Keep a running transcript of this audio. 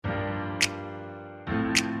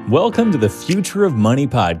Welcome to the Future of Money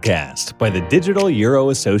podcast by the Digital Euro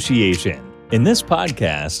Association. In this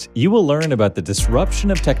podcast, you will learn about the disruption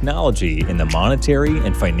of technology in the monetary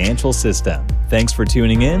and financial system. Thanks for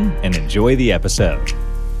tuning in and enjoy the episode.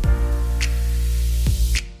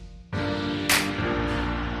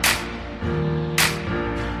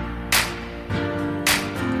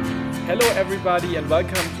 Hello everybody and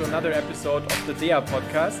welcome to another episode of the DEA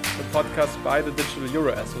Podcast, the podcast by the Digital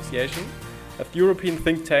Euro Association, a European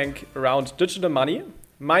think tank around digital money.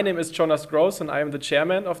 My name is Jonas and I am the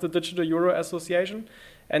chairman of the Digital Euro Association.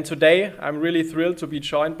 And today I'm really thrilled to be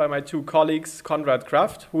joined by my two colleagues, Conrad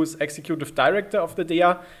Kraft, who is executive director of the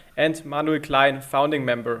DEA, and Manuel Klein, founding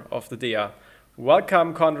member of the DEA.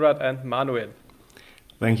 Welcome, Conrad and Manuel.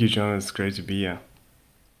 Thank you, Jonas. Great to be here.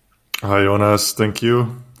 Hi, Jonas. Thank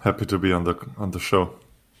you. Happy to be on the show.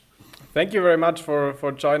 Thank you very much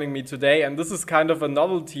for joining me today. And this is kind of a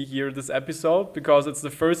novelty here, this episode, because it's the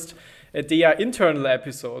first DEA internal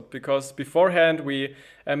episode. Because beforehand, we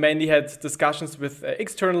mainly had discussions with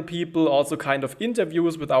external people, also kind of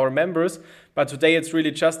interviews with our members. But today, it's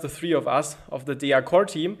really just the three of us, of the DEA core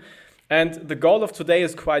team. And the goal of today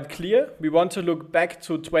is quite clear. We want to look back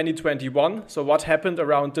to 2021. So what happened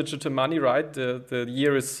around digital money, right? The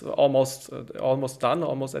year is almost done,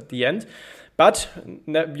 almost at the end. But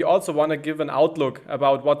we also want to give an outlook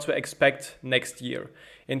about what to expect next year.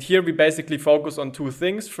 And here we basically focus on two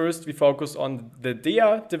things. First, we focus on the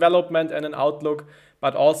DEA development and an outlook,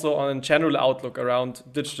 but also on a general outlook around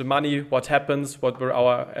digital money, what happens, what were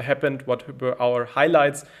our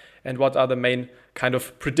highlights, and what are the main kind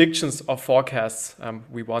of predictions or forecasts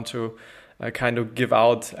we want to kind of give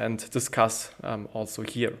out and discuss also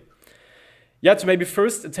here. Yeah, to maybe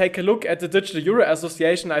first take a look at the Digital Euro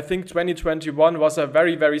Association, I think 2021 was a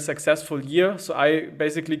very, very successful year. So I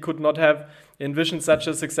basically could not have envisioned such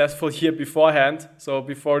a successful year beforehand. So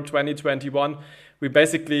before 2021, we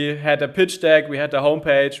basically had a pitch deck, we had a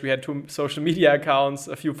homepage, we had 2 social media accounts,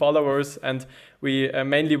 a few followers, and we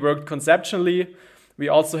mainly worked conceptually. We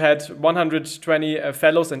also had 120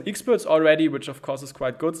 fellows and experts already, which of course is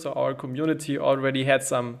quite good. So our community already had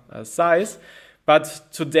some size. But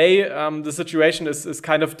today, the situation is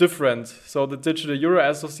kind of different. So the Digital Euro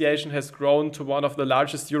Association has grown to one of the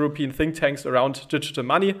largest European think tanks around digital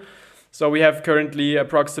money. So we have currently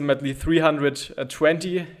approximately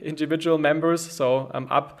 320 individual members, so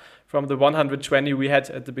up from the 120 we had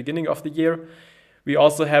at the beginning of the year. We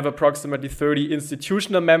also have approximately 30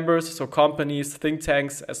 institutional members, so companies, think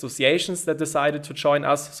tanks, associations that decided to join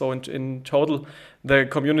us. So in total, the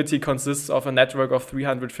community consists of a network of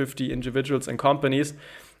 350 individuals and companies.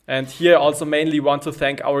 And here also mainly want to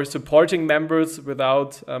thank our supporting members.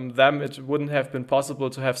 Without them, it wouldn't have been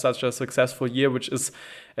possible to have such a successful year, which is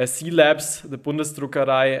C-Labs, the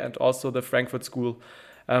Bundesdruckerei, and also the Frankfurt School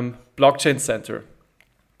Blockchain Center.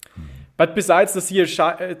 But besides the sheer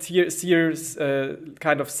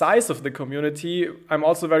kind of size of the community, I'm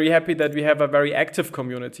also very happy that we have a very active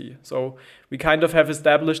community. So we kind of have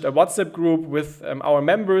established a WhatsApp group with our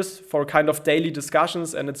members for kind of daily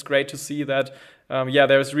discussions. And it's great to see that,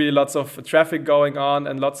 there's really lots of traffic going on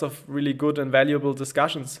and lots of really good and valuable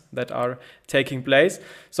discussions that are taking place.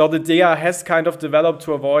 So the DEA has kind of developed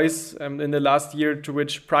to a voice in the last year to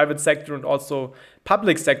which private sector and also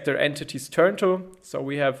public sector entities turn to. So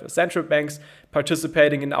we have central banks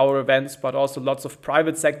participating in our events, but also lots of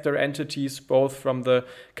private sector entities, both from the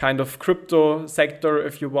kind of crypto sector,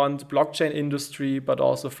 if you want, blockchain industry, but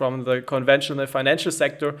also from the conventional financial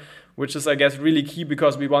sector, which is, I guess, really key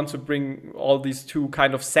because we want to bring all these two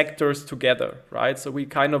kind of sectors together, right? So we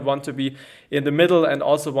kind of want to be in the middle and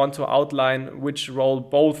also want to outline which role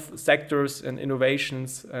both sectors and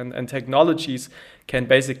innovations and technologies can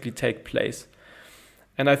basically take place.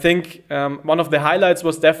 And I think one of the highlights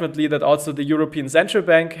was definitely that also the European Central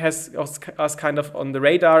Bank has us kind of on the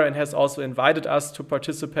radar and has also invited us to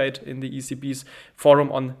participate in the ECB's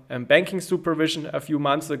forum on banking supervision a few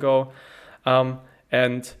months ago.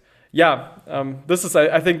 This is,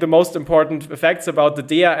 I think, the most important facts about the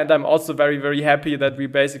DEA. And I'm also very, very happy that we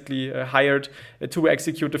basically hired 2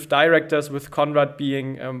 executive directors, with Conrad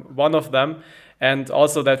being one of them. And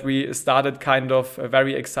also that we started kind of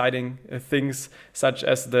very exciting things such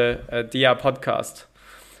as the DEA Podcast.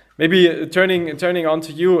 Maybe turning on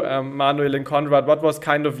to you, Manuel and Conrad, what was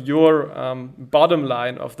kind of your bottom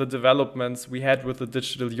line of the developments we had with the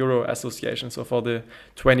Digital Euro Association, so for the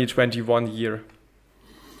 2021 year?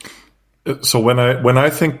 So when I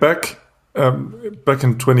think back in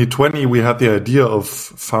 2020, we had the idea of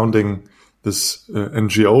founding this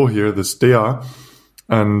NGO here, this DEA.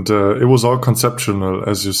 And it was all conceptual,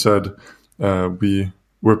 as you said. We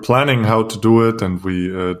were planning how to do it, and we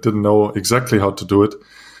didn't know exactly how to do it.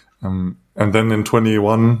 And then in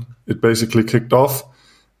 21, it basically kicked off.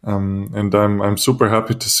 And I'm super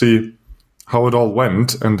happy to see how it all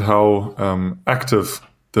went and how active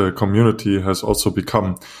the community has also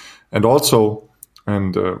become. And also,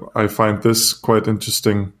 I find this quite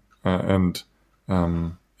interesting and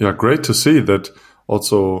great to see that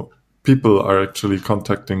also people are actually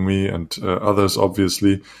contacting me and others,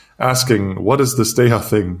 obviously, asking, what is this DEA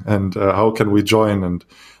thing and how can we join? And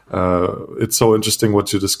it's so interesting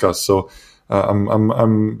what you discuss. So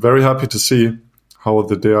I'm very happy to see how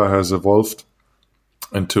the DEA has evolved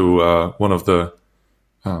into one of the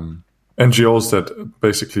NGOs that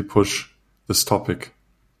basically push this topic.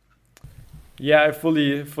 Yeah, I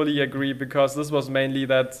fully agree, because this was mainly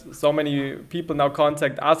that so many people now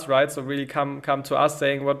contact us, right? So really come to us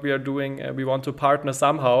saying what we are doing, we want to partner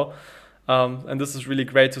somehow. And this is really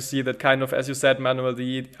great to see that, kind of, as you said, Manuel,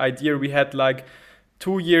 the idea we had like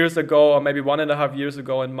 2 years ago or maybe 1.5 years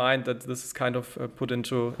ago in mind, that this is kind of put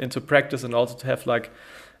into practice, and also to have like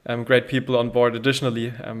great people on board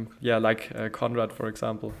additionally, like Conrad, for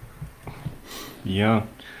example. Yeah,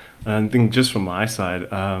 I think just from my side,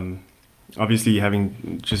 obviously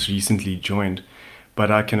having just recently joined, but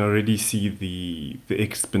I can already see the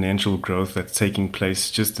exponential growth that's taking place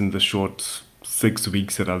just in the short 6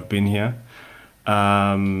 weeks that I've been here.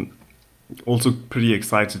 Also pretty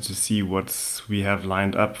excited to see what we have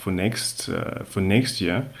lined up for next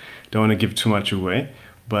year. Don't want to give too much away,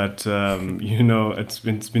 but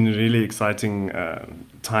it's been a really exciting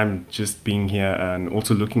time just being here, and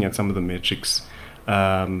also looking at some of the metrics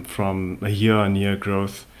from a year-on-year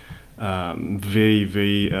growth. Very,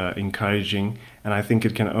 very encouraging, and I think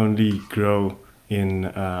it can only grow in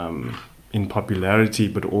popularity,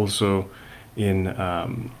 but also in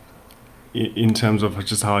terms of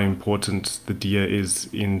just how important the DEA is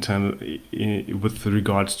with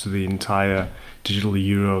regards to the entire digital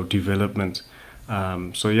euro development.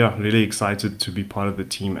 Really excited to be part of the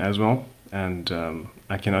team as well, and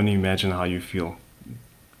I can only imagine how you feel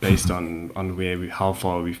based on how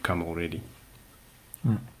far we've come already.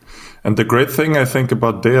 And the great thing, I think,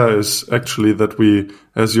 about DEA is actually that we,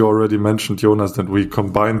 as you already mentioned, Jonas, that we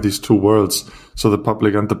combine these two worlds, so the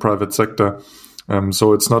public and the private sector.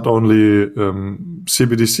 So it's not only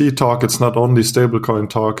CBDC talk, it's not only stablecoin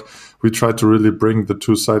talk. We try to really bring the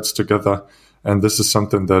two sides together. And this is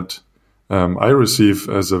something that I receive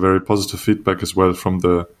as a very positive feedback as well from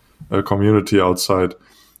the community outside,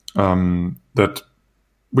 that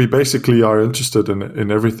we basically are interested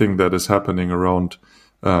in everything that is happening around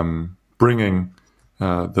bringing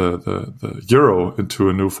the euro into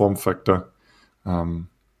a new form factor. And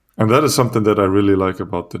that is something that I really like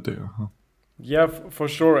about the DEA. Yeah, for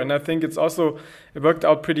sure. And I think it worked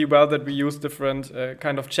out pretty well that we use different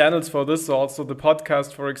kind of channels for this. So also the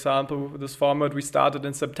podcast, for example, this format we started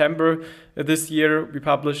in September this year. We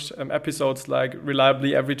published episodes like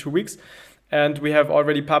reliably every 2 weeks. And we have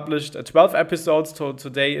already published 12 episodes. So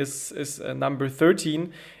today is number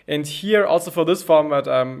 13. And here also for this format,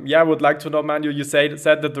 I would like to know, Manu, you said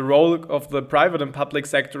that the role of the private and public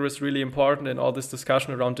sector is really important in all this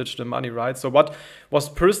discussion around digital money, right? So what was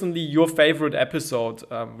personally your favorite episode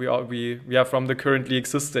we are from the currently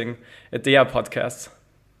existing DEA Podcast?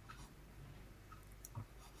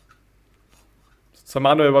 So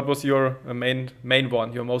Manuel, what was your main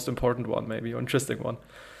one, your most important one, maybe your interesting one?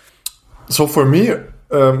 So for me,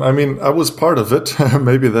 I was part of it.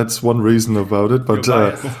 Maybe that's one reason about it, but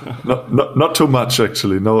not too much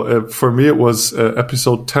actually. No, for me it was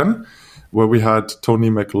episode 10, where we had Tony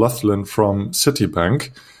McLaughlin from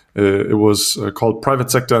Citibank. It was called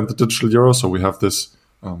Private Sector and the Digital Euro. So we have this,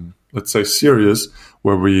 let's say, series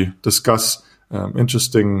where we discuss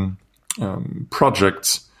interesting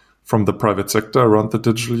projects from the private sector around the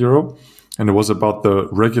digital euro. And it was about the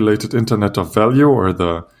regulated Internet of Value, or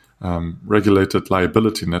the regulated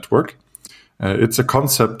liability network. It's a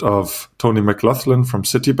concept of Tony McLaughlin from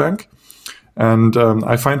Citibank. And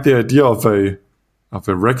I find the idea of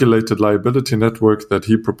a regulated liability network that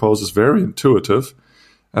he proposes very intuitive,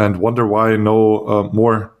 and wonder why no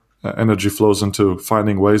more energy flows into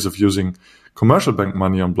finding ways of using commercial bank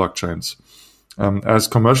money on blockchains. As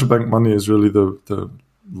commercial bank money is really the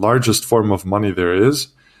largest form of money there is,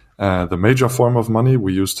 the major form of money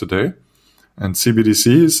we use today. And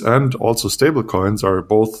CBDCs and also stablecoins are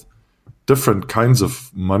both different kinds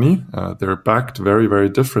of money. They're backed very, very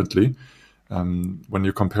differently when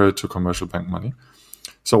you compare it to commercial bank money.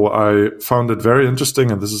 So I found it very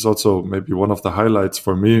interesting, and this is also maybe one of the highlights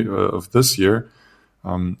for me of this year,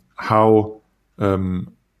 how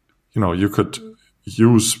you could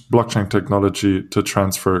use blockchain technology to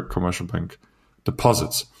transfer commercial bank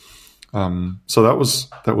deposits. So that was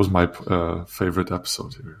my favorite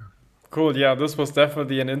episode here. Cool. Yeah, this was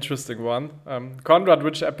definitely an interesting one. Conrad,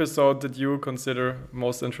 which episode did you consider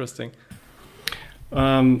most interesting?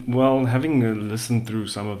 Well, having listened through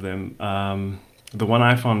some of them, the one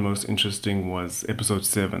I found most interesting was episode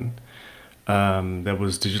 7. That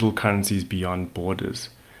was Digital Currencies Beyond Borders.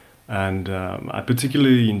 And I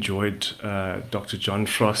particularly enjoyed Dr. John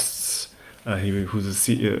Frost's who's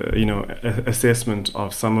assessment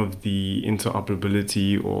of some of the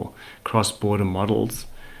interoperability or cross-border models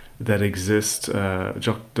that exist.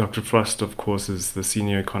 Dr. Frost, of course, is the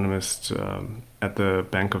senior economist at the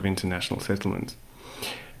Bank of International Settlements.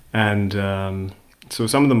 And so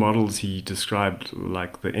some of the models he described,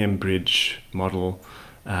 like the M-Bridge model,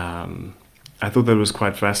 I thought that was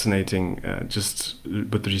quite fascinating, just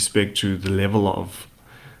with respect to the level of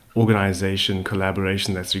organization,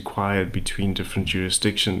 collaboration that's required between different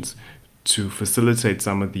jurisdictions to facilitate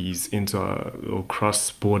some of these inter or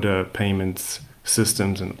cross-border payments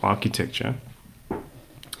systems and architecture.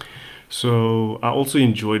 So I also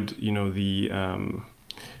enjoyed,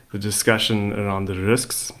 the discussion around the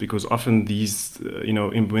risks, because often these,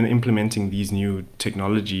 when implementing these new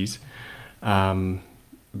technologies,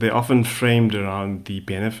 they're often framed around the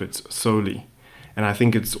benefits solely. And I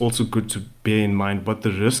think it's also good to bear in mind what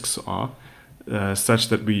the risks are, such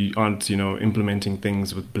that we aren't, implementing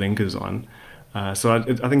things with blinkers on. So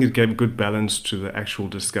I think it gave good balance to the actual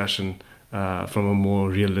discussion from a more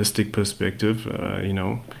realistic perspective,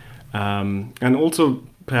 and also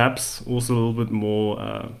perhaps also a little bit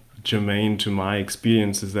more germane to my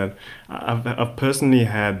experience is that I've personally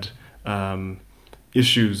had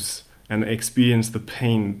issues and experienced the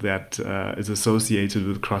pain that is associated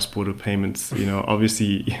with cross-border payments.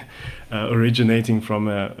 Obviously originating from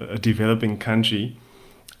a developing country.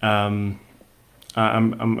 I'm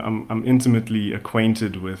intimately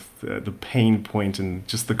acquainted with the pain point and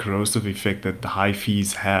just the corrosive effect that the high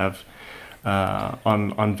fees have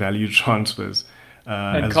on value transfers.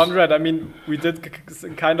 And Conrad, we did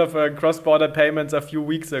kind of a cross-border payments a few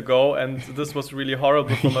weeks ago, and this was really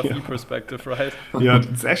horrible from a fee perspective, right? Yeah,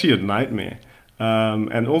 it's actually a nightmare.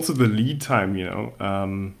 And also the lead time,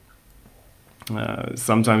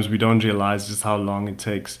 sometimes we don't realize just how long it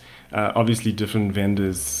takes. Obviously, different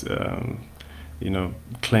vendors,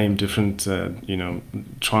 claim different,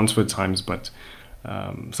 transfer times, but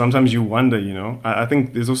sometimes you wonder, I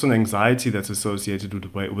think there's also an anxiety that's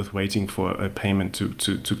associated with waiting for a payment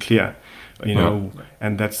to clear,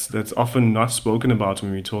 and that's often not spoken about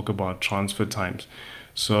when we talk about transfer times.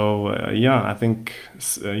 So I think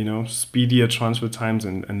speedier transfer times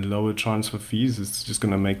and lower transfer fees is just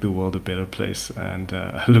going to make the world a better place, and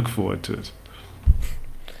I look forward to it.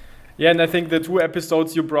 Yeah, and I think the 2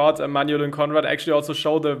 episodes you brought, Manuel and Conrad, actually also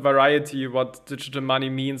show the variety, what digital money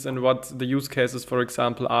means and what the use cases, for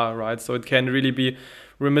example, are, right? So it can really be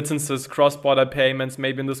remittances, cross-border payments,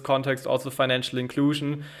 maybe in this context also financial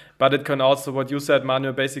inclusion, but it can also, what you said,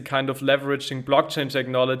 Manuel, basically kind of leveraging blockchain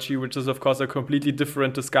technology, which is of course a completely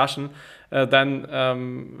different discussion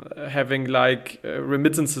than having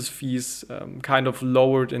remittances fees kind of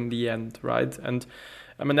lowered in the end, right? And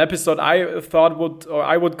an episode I thought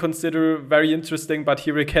I would consider very interesting, but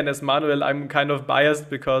here again, as Manuel, I'm kind of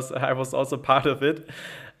biased because I was also part of it.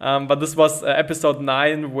 But this was episode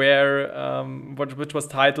 9, which was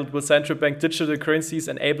titled, "Will Central Bank Digital Currencies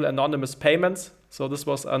Enable Anonymous Payments?" So this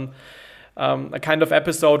was a kind of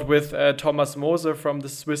episode with Thomas Moser from the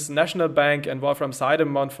Swiss National Bank and Wolfram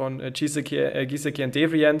Seidemont from Giesecke and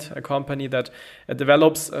Devrient, a company that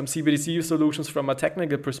develops CBDC solutions from a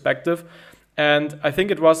technical perspective. And I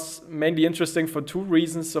think it was mainly interesting for 2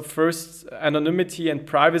 reasons. So first, anonymity and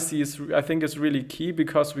privacy is really key,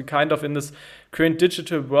 because we kind of, in this current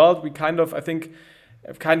digital world, we kind of, I think,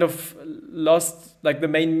 have kind of lost the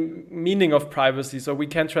main meaning of privacy. So we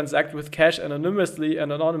can transact with cash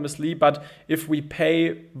anonymously, but if we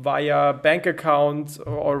pay via bank account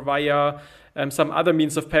or via some other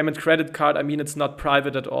means of payment, credit card, it's not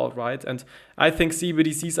private at all, right? And I think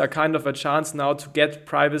CBDCs are kind of a chance now to get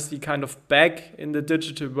privacy kind of back in the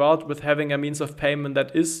digital world with having a means of payment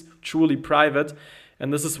that is truly private.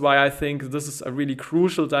 And this is why I think this is a really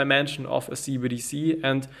crucial dimension of a CBDC.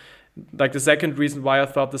 And the second reason why I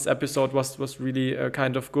thought this episode was really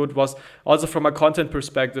kind of good was also from a content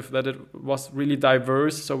perspective, that it was really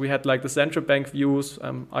diverse. So we had the central bank views.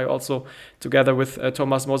 I also, together with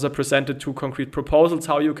Thomas Moser, presented 2 concrete proposals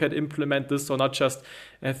how you can implement this. So not just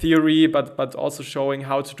theory, but also showing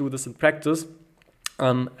how to do this in practice.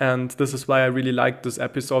 And this is why I really liked this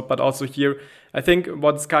episode. But also here, I think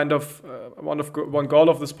what's kind of one goal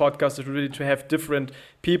of this podcast is really to have different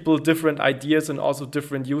people, different ideas, and also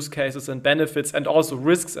different use cases and benefits, and also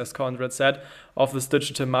risks, as Conrad said, of this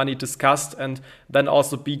digital money discussed, and then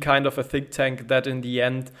also be kind of a think tank that in the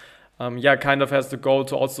end, kind of has the goal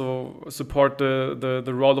to also support the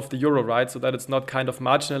role of the euro, right? So that it's not kind of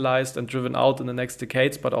marginalized and driven out in the next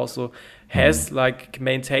decades, but also has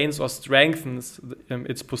maintains or strengthens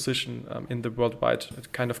its position in the worldwide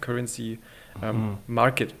kind of currency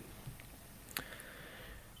market.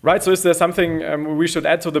 Right. So is there something we should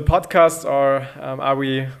add to the podcast, or are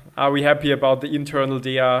we happy about the internal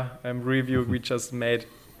DEA review we just made?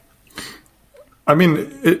 I mean,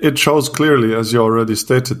 it shows clearly, as you already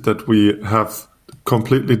stated, that we have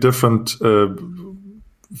completely different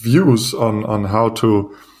views on how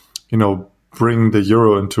to, bring the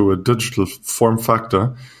euro into a digital form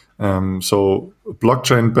factor. So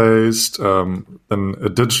blockchain based, then a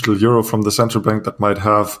digital euro from the central bank that might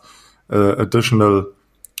have additional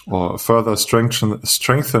or further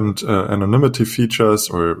strengthened anonymity features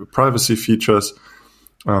or privacy features,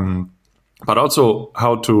 but also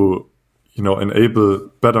how to enable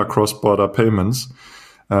better cross-border payments.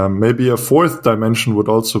 Maybe a fourth dimension would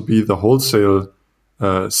also be the wholesale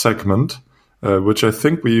segment, which I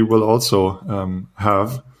think we will also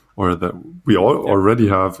have, or that we already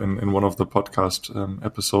have in one of the podcast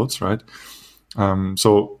episodes, right?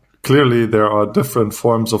 So clearly there are different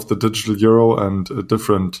forms of the digital euro and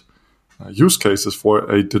different use cases for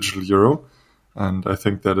a digital euro. And I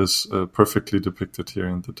think that is perfectly depicted here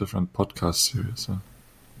in the different podcast series. So.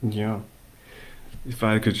 Yeah. If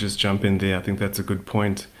I could just jump in there, I think that's a good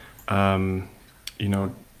point.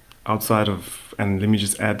 Outside of, and let me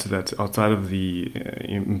just add to that, outside of the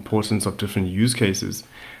importance of different use cases,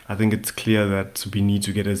 I think it's clear that we need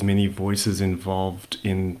to get as many voices involved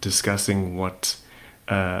in discussing what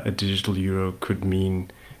a digital euro could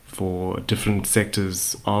mean for different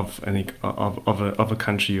sectors of a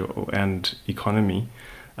country and economy.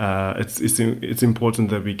 It's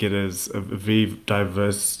important that we get as a very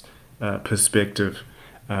diverse perspective,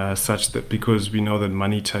 such that, because we know that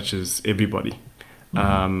money touches everybody,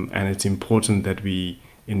 and it's important that we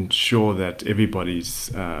ensure that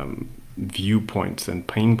everybody's viewpoints and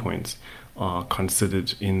pain points are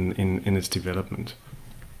considered in its development.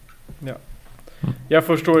 Yeah,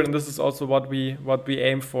 for sure, and this is also what we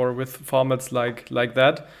aim for with formats like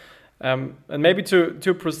that. And maybe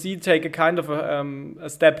to proceed, take a kind of a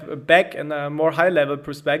step back and a more high-level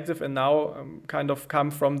perspective, and now kind of come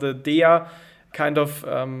from the DEA, kind of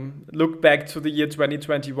look back to the year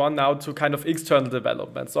 2021 now to kind of external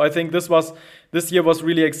development. So I think this year was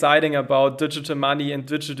really exciting about digital money and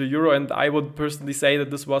digital euro, and I would personally say that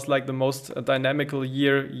this was like the most dynamical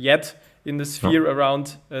year yet in the sphere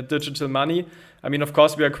around digital money. I mean, of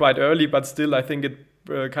course, we are quite early, but still, I think it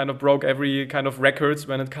kind of broke every kind of records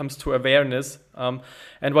when it comes to awareness.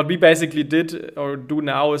 And what we basically did or do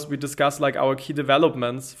now is we discuss like our key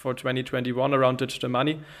developments for 2021 around digital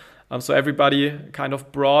money. So everybody kind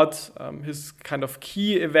of brought his kind of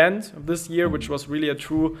key event of this year, which was really a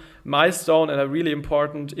true milestone and a really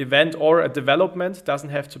important event or a development. Doesn't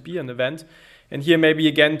have to be an event. And here maybe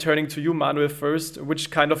again turning to you, Manuel, first, which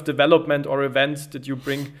kind of development or event did you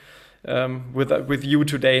bring with you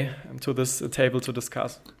today to this table to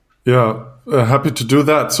discuss? Yeah, happy to do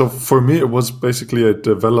that. So for me, it was basically a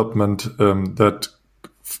development that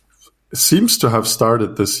seems to have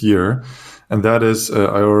started this year. And that is,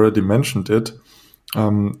 I already mentioned it,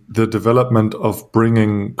 the development of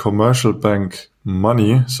bringing commercial bank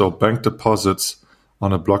money, so bank deposits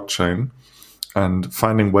on a blockchain, and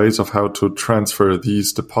finding ways of how to transfer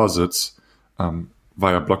these deposits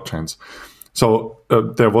via blockchains. So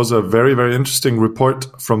there was a very, very interesting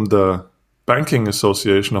report from the Banking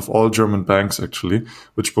Association of all German banks, actually,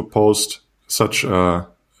 which proposed such a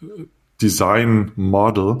design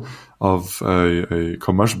model of a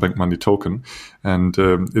commercial bank money token. And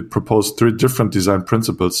it proposed 3 different design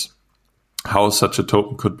principles how such a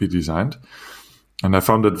token could be designed. And I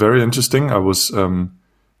found it very interesting. I was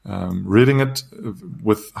reading it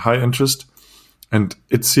with high interest. And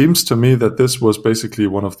it seems to me that this was basically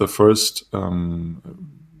one of the first,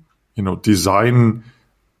 design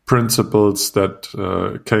principles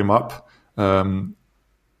that came up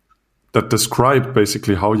that described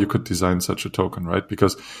basically how you could design such a token, right?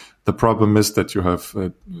 Because the problem is that you have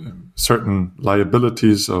certain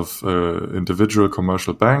liabilities of individual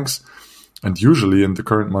commercial banks, and usually in the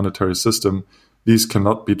current monetary system, these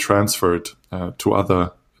cannot be transferred to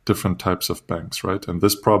other different types of banks, right? And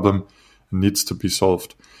this problem needs to be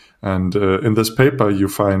solved. And in this paper, you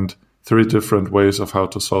find three different ways of how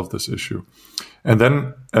to solve this issue. And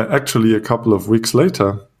then actually a couple of weeks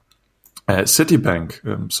later,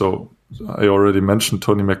 Citibank, so I already mentioned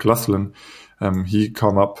Tony McLaughlin, he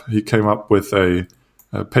came up with a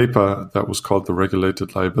paper that was called the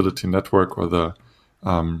Regulated Liability Network, or the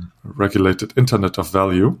Regulated Internet of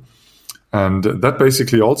Value. And that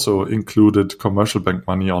basically also included commercial bank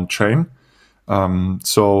money on chain.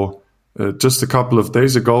 So just a couple of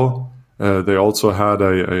days ago, they also had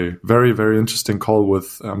a very, very interesting call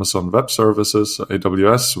with Amazon Web Services,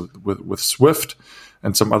 AWS, with Swift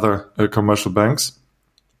and some other commercial banks.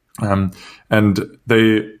 And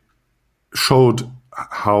they showed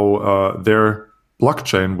how their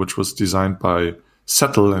blockchain, which was designed by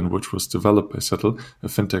Settle and which was developed by Settle, a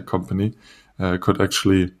fintech company, could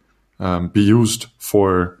actually be used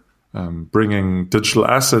for bringing digital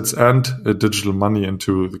assets and digital money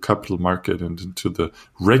into the capital market and into the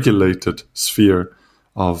regulated sphere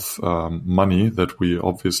of money that we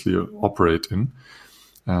obviously operate in.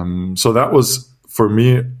 So that was, for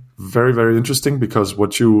me, very, very interesting, because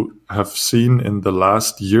what you have seen in the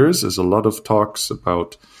last years is a lot of talks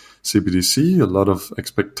about CBDC, a lot of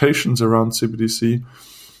expectations around CBDC.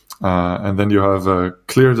 And then you have a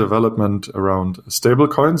clear development around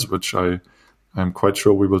stablecoins, which I'm quite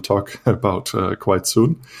sure we will talk about quite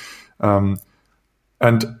soon. And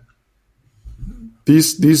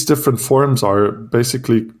these different forms are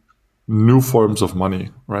basically new forms of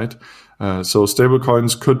money, right? So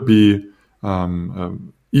stablecoins could be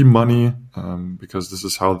e-money, because this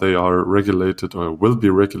is how they are regulated or will be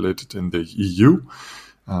regulated in the EU.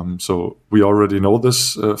 So we already know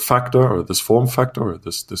this factor, or this form factor, or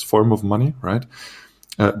this form of money, right?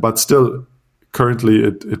 But still, currently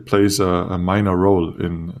it plays a minor role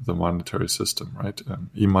in the monetary system, right?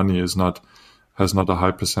 E-money has not a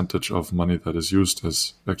high percentage of money that is used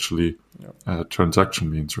as actually transaction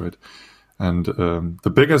means, right? And the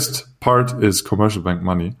biggest part is commercial bank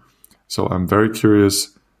money. So I'm very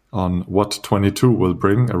curious on what 22 will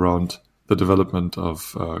bring around the development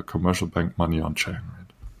of commercial bank money on chain, right?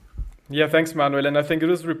 Yeah, thanks, Manuel. And I think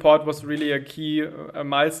this report was really a key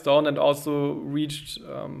milestone, and also reached,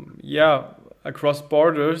 across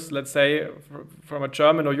borders, let's say, from a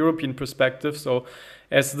German or European perspective. So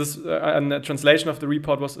as this, and the translation of the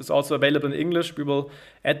report is also available in English, we will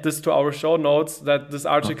add this to our show notes, that this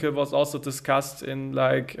article was also discussed in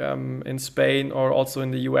in Spain or also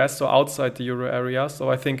in the US, so outside the Euro area.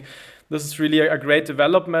 So I think this is really a great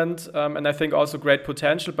development, and I think also great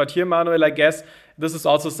potential. But here, Manuel, I guess this is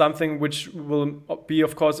also something which will be,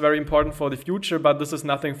 of course, very important for the future, but this is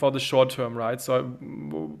nothing for the short term, right? So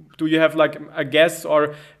do you have a guess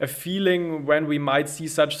or a feeling when we might see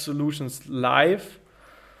such solutions live?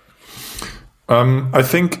 I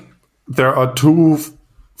think there are two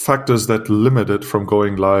factors that limit it from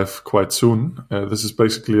going live quite soon. This is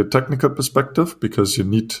basically a technical perspective, because you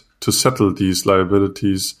need to settle these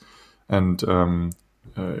liabilities and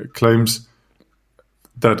claims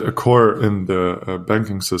that occur in the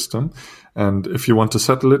banking system. And if you want to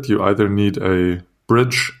settle it, you either need a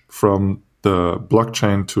bridge from the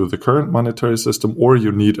blockchain to the current monetary system, or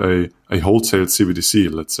you need a wholesale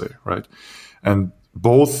CBDC, let's say, right? And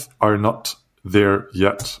both are not there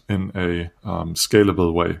yet in a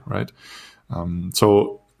scalable way, right?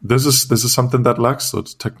 So this is something that lacks, so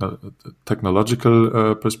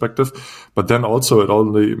technological perspective. But then also it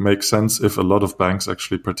only makes sense if a lot of banks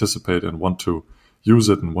actually participate and want to use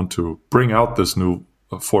it and want to bring out this new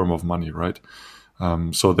form of money, right?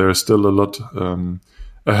 So there's still a lot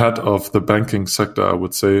ahead of the banking sector, I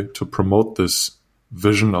would say, to promote this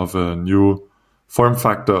vision of a new form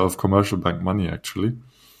factor of commercial bank money, actually.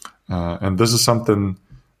 And this is something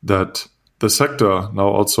that the sector now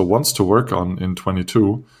also wants to work on in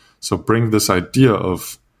 22. So bring this idea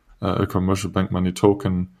of a commercial bank money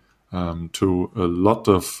token to a lot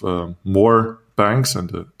of more banks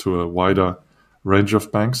and to a wider range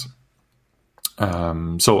of banks.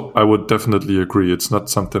 So I would definitely agree. It's not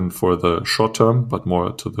something for the short term, but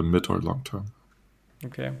more to the mid or long term.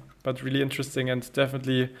 Okay, but really interesting, and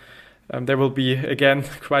definitely there will be, again,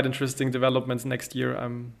 quite interesting developments next year.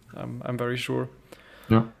 I'm very sure.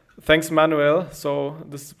 Yeah. Thanks, Manuel. So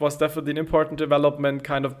this was definitely an important development,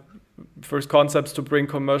 kind of first concepts to bring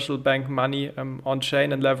commercial bank money on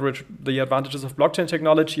chain and leverage the advantages of blockchain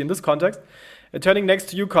technology in this context. Turning next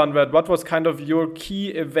to you, Conrad, what was kind of your key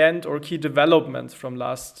event or key development from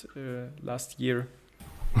last year?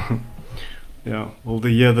 Yeah, well,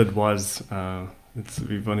 the year that was,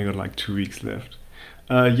 we've only got 2 weeks left.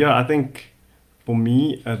 I think for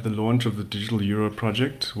me, the launch of the Digital Euro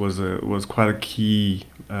project was quite a key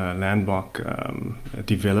landmark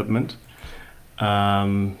development.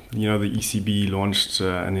 The ECB launched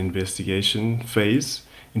an investigation phase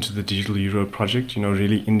into the digital euro project,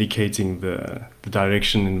 really indicating the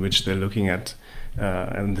direction in which they're looking at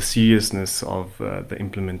and the seriousness of the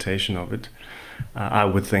implementation of it, I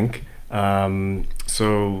would think.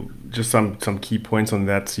 So just some key points on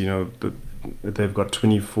that, they've got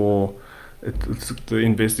 24, the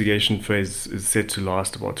investigation phase is set to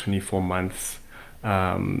last about 24 months,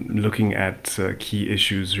 looking at key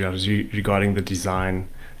issues regarding the design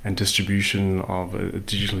and distribution of a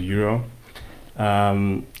digital euro.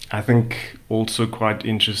 I think also quite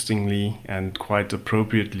interestingly and quite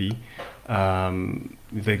appropriately,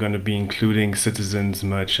 they're going to be including citizens,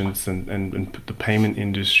 merchants, and the payment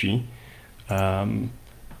industry, in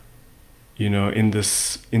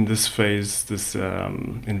this phase, this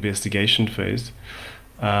investigation phase,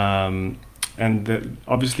 and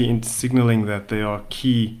obviously in signaling that they are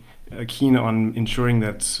keen on ensuring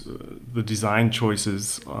that the design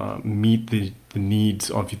choices meet the needs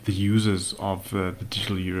of the users of the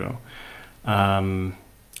digital euro,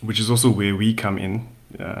 which is also where we come in.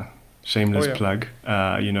 Shameless plug,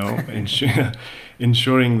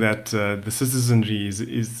 ensuring that the citizenry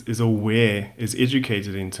is aware, is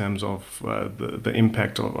educated in terms of the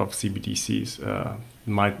impact of CBDCs,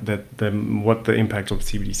 what the impact of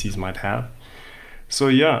CBDCs might have. So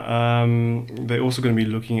they're also going to be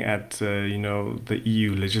looking at the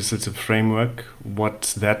EU legislative framework,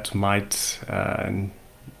 what that might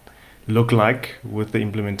look like with the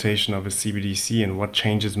implementation of a CBDC and what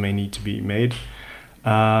changes may need to be made.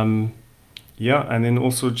 And then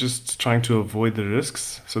also just trying to avoid the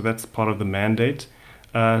risks. So that's part of the mandate.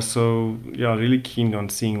 Really keen on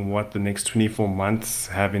seeing what the next 24 months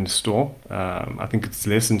have in store. I think it's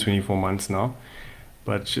less than 24 months now,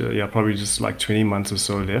 but probably just like 20 months or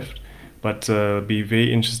so left. But be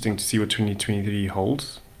very interesting to see what 2023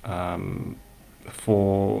 holds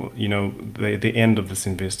for the end of this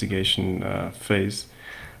investigation phase.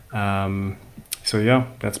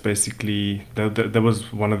 That's basically that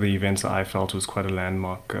was one of the events that I felt was quite a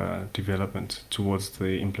landmark development towards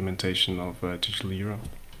the implementation of digital euro.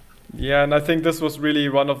 Yeah, and I think this was really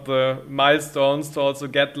one of the milestones to also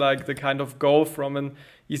get like the kind of go from an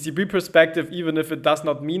ECB perspective, even if it does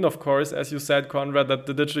not mean, of course, as you said, Conrad, that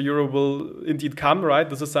the digital euro will indeed come, right?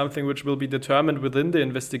 This is something which will be determined within the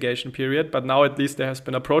investigation period. But now at least there has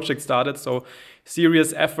been a project started. So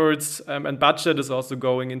serious efforts and budget is also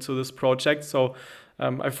going into this project. So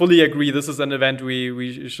I fully agree. This is an event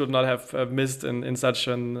we should not have missed in such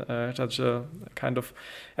a kind of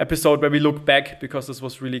episode where we look back, because this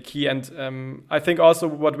was really key. And I think also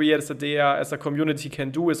what we as a DEA, as a community, can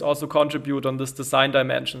do is also contribute on this design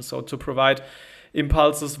dimension. So to provide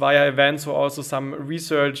impulses via events, or also some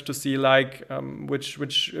research to see like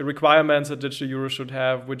which requirements a digital euro should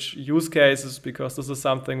have, which use cases, because this is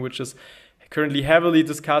something which is currently heavily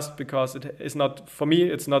discussed, because it is not, for me,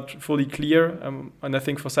 it's not fully clear. And I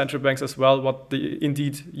think for central banks as well, what the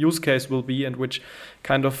indeed use case will be and which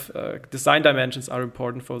kind of design dimensions are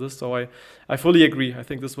important for this. So I fully agree. I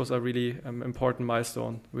think this was a really important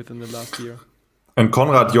milestone within the last year. And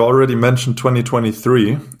Conrad, you already mentioned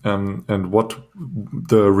 2023 and what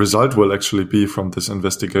the result will actually be from this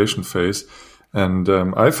investigation phase. And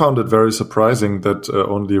I found it very surprising that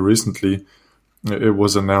only recently it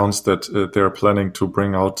was announced that they are planning to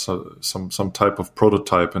bring out some type of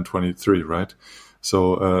prototype in 23, right?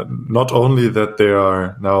 So not only that they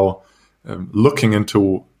are now looking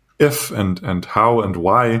into if and how and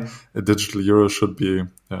why a digital euro should be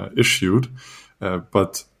issued,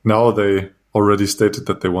 but now they already stated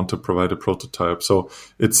that they want to provide a prototype. So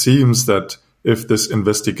it seems that if this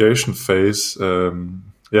investigation phase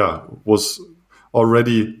was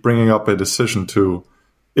already bringing up a decision to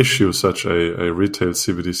issue such a retail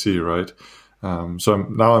CBDC, right? So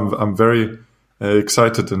I'm very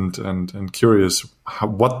excited and curious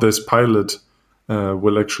what this pilot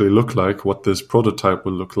will actually look like, what this prototype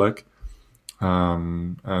will look like.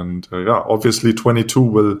 Obviously 22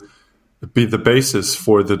 will be the basis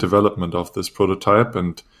for the development of this prototype,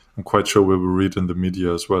 and I'm quite sure we will read in the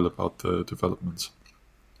media as well about the developments.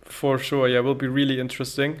 For sure, yeah, it will be really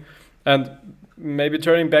interesting. And maybe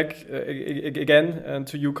turning back again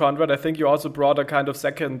to you, Conrad, I think you also brought a kind of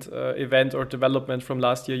second event or development from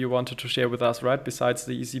last year you wanted to share with us, right? Besides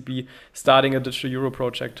the ECB starting a digital euro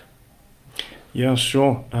project. Yeah,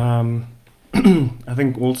 sure. I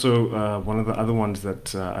think also one of the other ones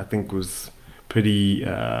that I think was pretty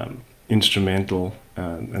instrumental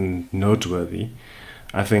and noteworthy,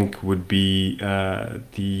 I think, would be the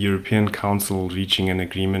European Council reaching an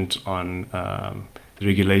agreement on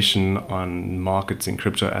regulation on markets in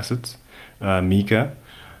crypto assets, MiCA.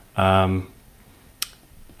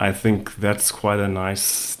 I think that's quite a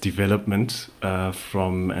nice development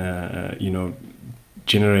from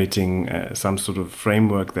generating some sort of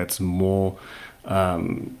framework that's more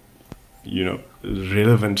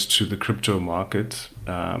relevant to the crypto market,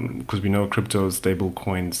 because we know crypto, stable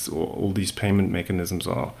coins, or all these payment mechanisms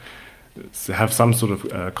have some sort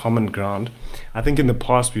of common ground. I think in the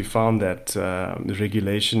past we found that the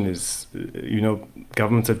regulation is,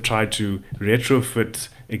 governments have tried to retrofit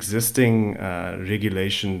existing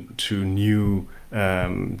regulation to new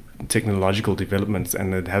technological developments,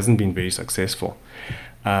 and it hasn't been very successful.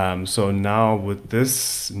 So now with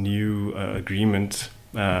this new agreement,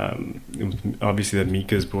 obviously that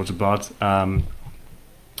Mika has brought about,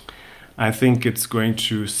 I think it's going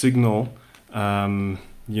to signal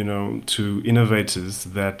to innovators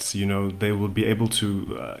that they will be able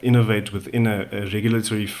to innovate within a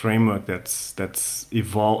regulatory framework that's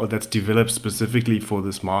developed specifically for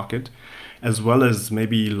this market, as well as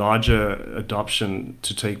maybe larger adoption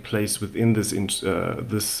to take place within this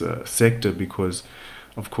sector, because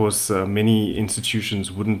of course many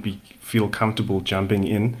institutions wouldn't feel comfortable jumping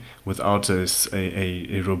in without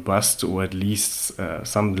a robust, or at least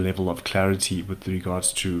some level of clarity with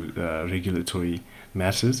regards to regulatory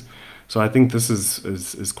matters. So I think this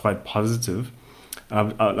is quite positive.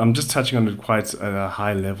 I'm just touching on it quite at a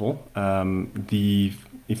high level.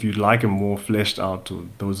 If you'd like a more fleshed out, or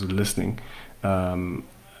those who are listening,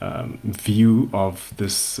 view of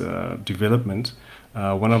this development,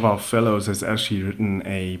 one of our fellows has actually written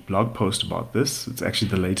a blog post about this. It's actually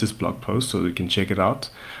the latest blog post, so you can check it out.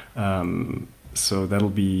 So that'll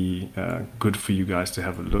be good for you guys to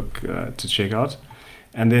have a look, to check out.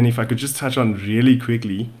 And then if I could just touch on really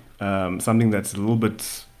quickly something that's a little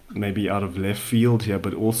bit maybe out of left field here,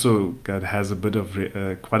 but also that has a bit of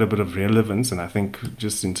quite a bit of relevance. And I think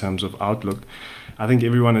just in terms of outlook, I think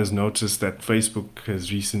everyone has noticed that Facebook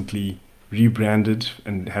has recently rebranded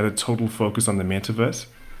and had a total focus on the metaverse.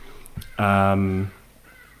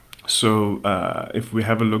 So if we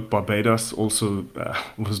have a look, Barbados also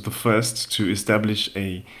was the first to establish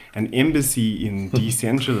an embassy in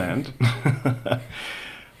Decentraland.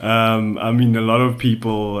 I mean, a lot of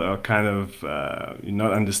people are kind of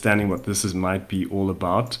not understanding what this might be all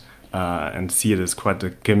about, and see it as quite a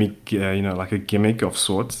gimmick, like a gimmick of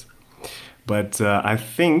sorts. But I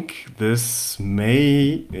think this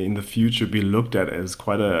may, in the future, be looked at as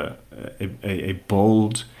quite a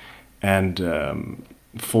bold and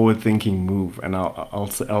forward-thinking move, and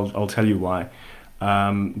I'll tell you why.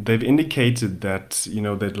 They've indicated that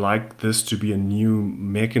they'd like this to be a new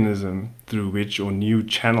mechanism through which, or new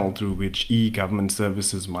channel through which, e-government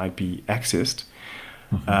services might be accessed,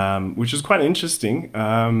 which is quite interesting.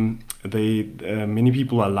 Many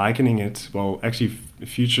people are likening it. Well, actually,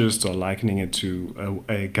 futurists are likening it to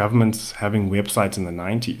governments having websites in the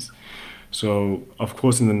 90s. So, of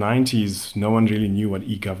course, in the 90s, no one really knew what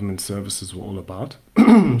e-government services were all about.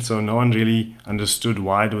 So no one really understood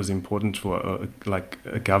why it was important for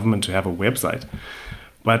a government to have a website.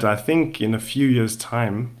 But I think in a few years'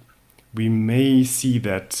 time, we may see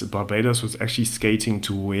that Barbados was actually skating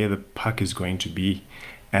to where the puck is going to be,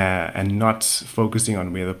 and not focusing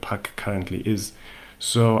on where the puck currently is.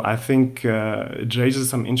 So I think it raises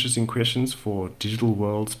some interesting questions for digital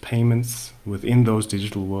worlds, payments within those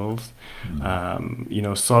digital worlds,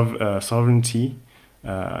 sovereignty.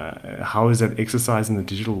 How is that exercised in the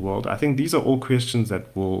digital world? I think these are all questions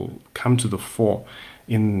that will come to the fore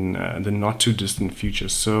in the not too distant future.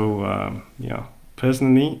 So,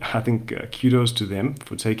 personally, I think kudos to them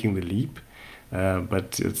for taking the leap,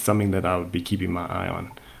 but it's something that I would be keeping my eye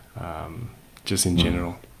on, just in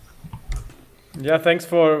general. Yeah, thanks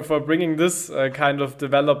for bringing this kind of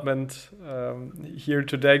development here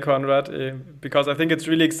today, Conrad, because I think it's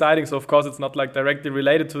really exciting. So, of course, it's not like directly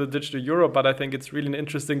related to the digital euro, but I think it's really an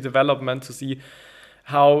interesting development to see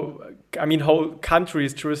how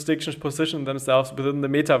countries, jurisdictions position themselves within the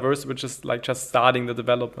metaverse, which is like just starting the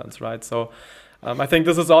developments, right? So, I think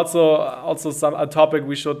this is also a topic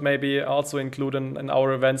we should maybe also include in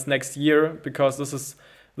our events next year, because this is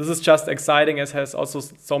just exciting, as has also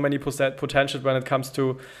so many potential when it comes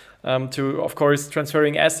to of course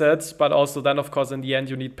transferring assets, but also then of course in the end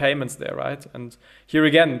you need payments there, right? And here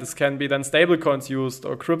again, this can be then stablecoins used,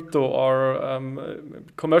 or crypto, or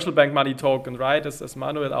commercial bank money token, right? As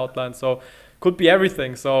Manuel outlined. So could be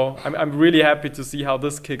everything. So I'm really happy to see how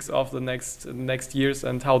this kicks off the next years,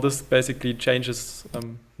 and how this basically changes,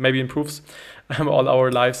 maybe improves all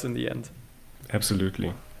our lives in the end.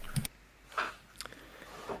 Absolutely.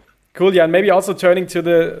 Cool, yeah, and maybe also turning to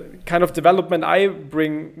the kind of development I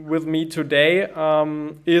bring with me today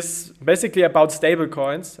is basically about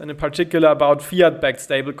stablecoins, and in particular about fiat-backed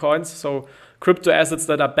stablecoins, so crypto assets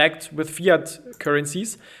that are backed with fiat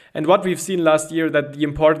currencies. And what we've seen last year, that the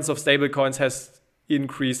importance of stablecoins has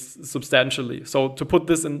increased substantially. So to put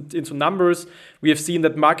this into numbers, we have seen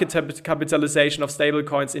that market capitalization of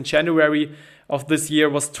stablecoins in January of this year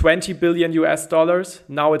was $20 billion US.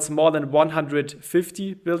 Now it's more than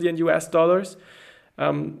 $150 billion US.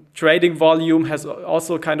 Trading volume has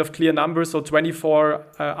also kind of clear numbers. So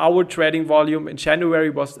 24-hour trading volume in January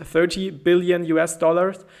was $30 billion US.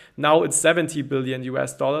 Now it's $70 billion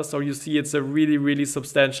US. So you see it's a really, really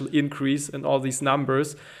substantial increase in all these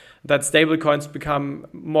numbers, that stablecoins become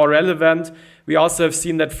more relevant. We also have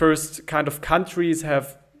seen that first kind of countries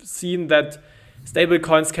have seen that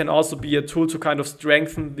stablecoins can also be a tool to kind of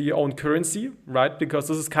strengthen the own currency, right? Because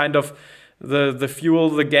this is kind of the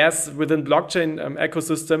fuel, the gas within blockchain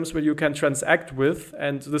ecosystems where you can transact with.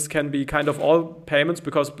 And this can be kind of all payments,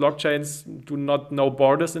 because blockchains do not know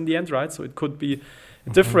borders in the end, right? So it could be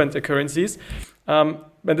different currencies.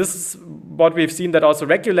 And this is what we've seen, that also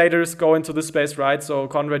regulators go into this space, right? So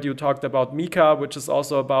Conrad, you talked about MiCA, which is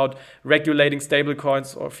also about regulating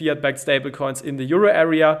stablecoins or fiat-backed stablecoins in the euro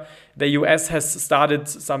area. The US has started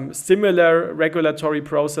some similar regulatory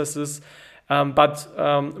processes. But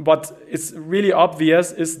what is really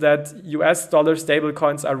obvious is that US dollar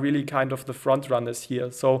stablecoins are really kind of the front runners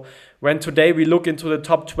here. So when today we look into the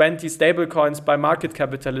top 20 stablecoins by market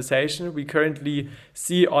capitalization, we currently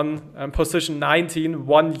see on position 19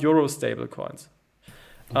 €1 stablecoins.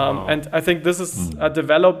 Wow. And I think this is a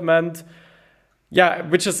development,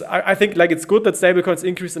 which is, I think, like, it's good that stablecoins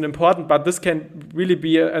increase in importance, but this can really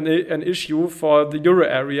be an issue for the euro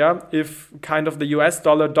area if kind of the US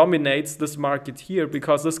dollar dominates this market here,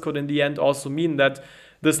 because this could in the end also mean that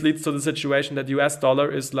this leads to the situation that US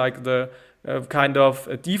dollar is like the kind of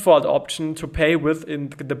a default option to pay with in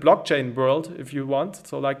the blockchain world, if you want.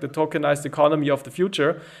 So like the tokenized economy of the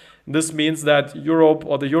future. This means that Europe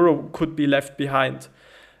or the euro could be left behind.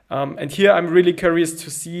 And here I'm really curious to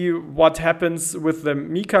see what happens with the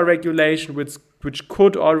MiCA regulation, which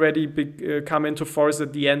could already come into force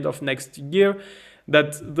at the end of next year.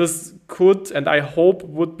 That this could, and I hope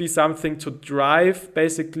would be something to drive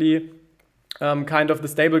basically kind of the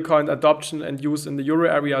stablecoin adoption and use in the euro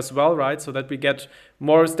area as well, right? So that we get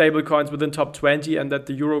more stablecoins within top 20 and that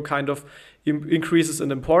the euro kind of increases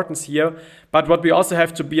in importance here. But what we also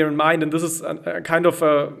have to bear in mind, and this is a kind of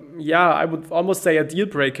I would almost say a deal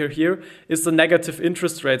breaker here, is the negative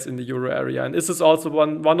interest rates in the euro area. And this is also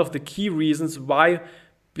one of the key reasons why,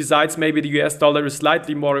 besides maybe the US dollar is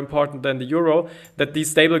slightly more important than the euro, that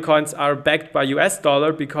these stablecoins are backed by US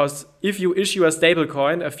dollar, because if you issue a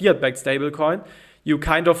stablecoin, a fiat-backed stablecoin, you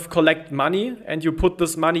kind of collect money and you put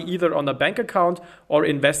this money either on a bank account or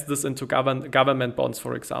invest this into government bonds,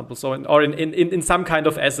 for example. So in some kind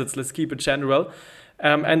of assets, let's keep it general.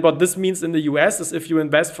 And what this means in the US is if you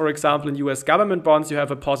invest, for example, in US government bonds, you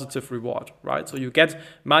have a positive reward, right? So you get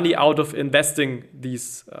money out of investing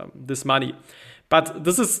this money. But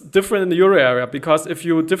this is different in the euro area, because if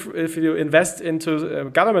you invest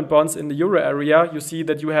into government bonds in the euro area, you see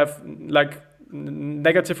that you have like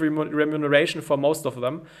negative remuneration for most of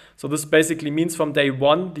them. So this basically means from day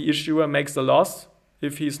one, the issuer makes a loss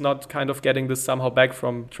if he's not kind of getting this somehow back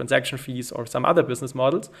from transaction fees or some other business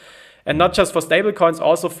models. And not just for stablecoins,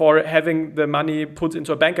 also for having the money put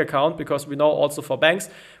into a bank account, because we know also for banks,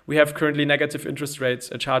 we have currently negative interest rates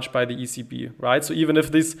charged by the ECB, right? So even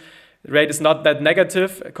if this rate is not that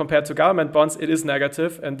negative compared to government bonds, it is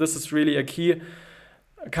negative. And this is really a key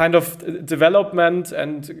kind of development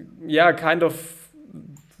and kind of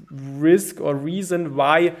risk or reason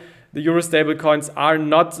why the euro stablecoins are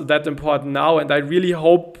not that important now. And I really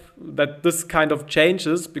hope that this kind of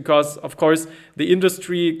changes, because of course the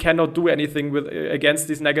industry cannot do anything against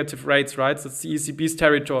these negative rates, right? So it's the ECB's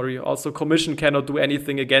territory. Also Commission cannot do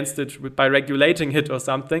anything against it by regulating it or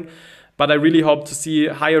something. But I really hope to see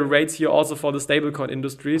higher rates here also for the stablecoin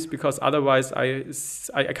industries, because otherwise I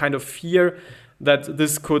kind of fear that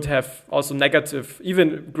this could have also negative,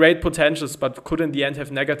 even great potentials, but could in the end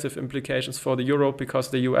have negative implications for the euro, because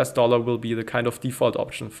the US dollar will be the kind of default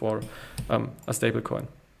option for a stablecoin.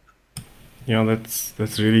 Yeah,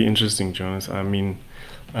 that's really interesting, Jonas. I mean,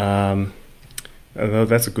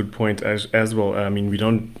 that's a good point as well. I mean, we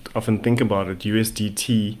don't often think about it.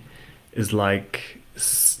 USDT is like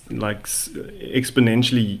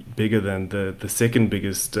exponentially bigger than the second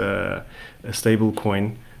biggest stable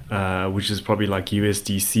coin, which is probably like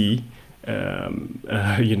USDC. and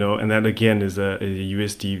that again is a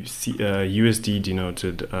USD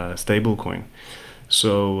denoted stablecoin.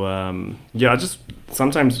 So just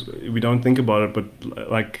sometimes we don't think about it, but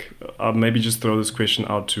like I'll maybe just throw this question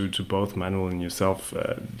out to both Manuel and yourself.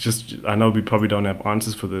 I know we probably don't have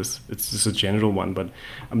answers for this. It's just a general one, but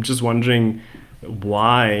I'm just wondering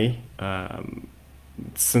why,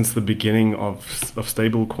 since the beginning of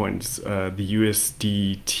stable coins, the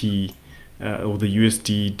USDT or the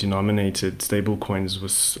USD denominated stable coins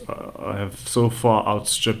have so far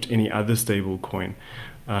outstripped any other stable coin.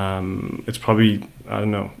 It's probably, I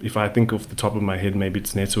don't know, if I think off the top of my head, maybe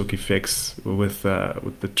it's network effects with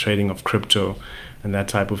the trading of crypto and that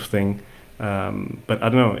type of thing. But I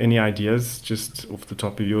don't know, any ideas just off the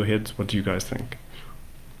top of your head? What do you guys think?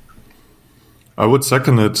 I would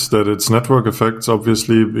second it, that it's network effects,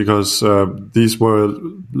 obviously, because these were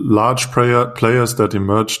large players that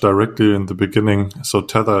emerged directly in the beginning. So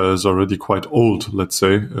Tether is already quite old, let's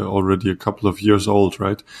say, already a couple of years old,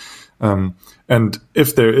 right? And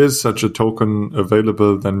if there is such a token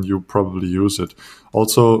available, then you probably use it.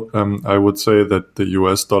 Also, I would say that the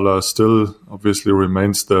US dollar still obviously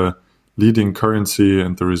remains the leading currency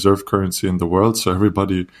and the reserve currency in the world. So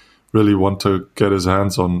everybody really want to get his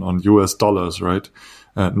hands on US dollars, right?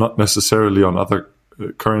 Not necessarily on other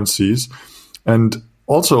currencies. And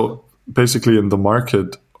also, basically in the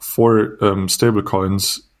market for stable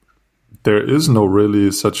coins, there is no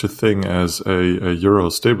really such a thing as a euro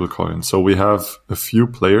stablecoin. So we have a few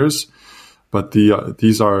players, but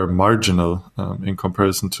these are marginal in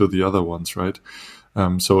comparison to the other ones, right?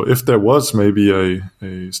 So if there was maybe a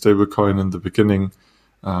stablecoin in the beginning,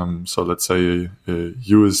 so let's say a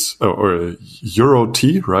US or a Euro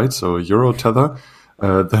T, right? So a Euro Tether,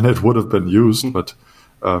 then it would have been used. But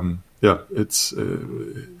it's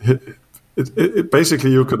it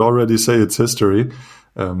basically, you could already say it's history.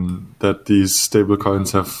 That these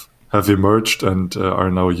stablecoins have emerged and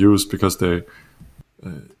are now used because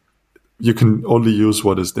you can only use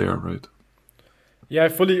what is there, right? Yeah, I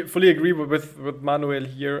fully agree with Manuel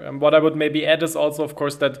here. And what I would maybe add is also, of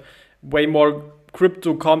course, that way more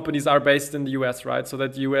crypto companies are based in the US, right? So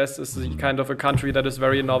that the US is kind of a country that is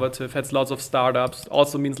very innovative, has lots of startups,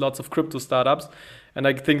 also means lots of crypto startups. And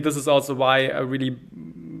I think this is also why a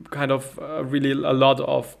lot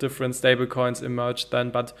of different stablecoins emerged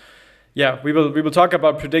then. But yeah, we will talk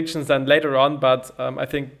about predictions then later on. But I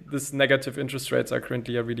think this negative interest rates are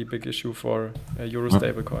currently a really big issue for Euro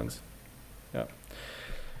stablecoins. Yeah.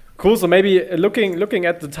 Cool. So maybe looking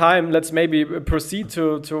at the time, let's maybe proceed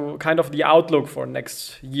to kind of the outlook for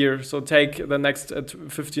next year. So take the next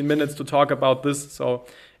 15 minutes to talk about this. So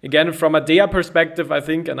again, from a DEA perspective, I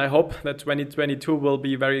think, and I hope that 2022 will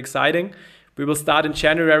be very exciting. We will start in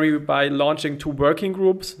January by launching 2 working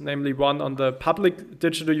groups, namely one on the public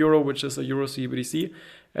digital euro, which is a Euro CBDC,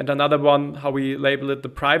 and another one, how we label it, the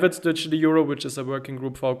private digital euro, which is a working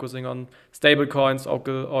group focusing on stable coins, or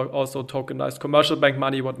also tokenized commercial bank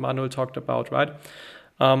money, what Manuel talked about, right?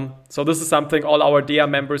 So this is something all our DEA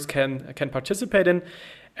members can participate in.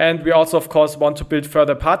 And we also, of course, want to build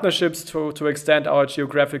further partnerships to extend our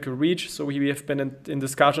geographical reach. So we have been in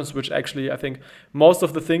discussions, which actually I think most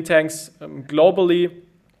of the think tanks globally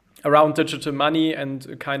around digital money,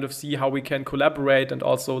 and kind of see how we can collaborate and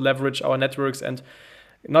also leverage our networks and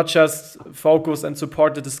not just focus and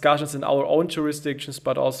support the discussions in our own jurisdictions,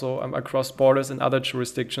 but also across borders in other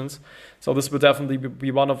jurisdictions. So this will definitely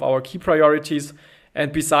be one of our key priorities.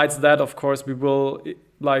 And besides that, of course, we will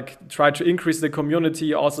try to increase the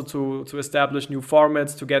community, also to establish new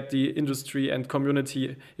formats, to get the industry and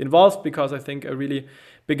community involved, because I think a really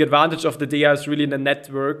big advantage of the DEA is really in the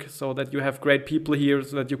network, so that you have great people here,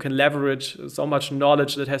 so that you can leverage so much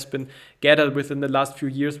knowledge that has been gathered within the last few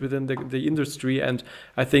years within the industry. And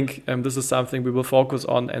I think this is something we will focus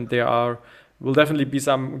on, and will definitely be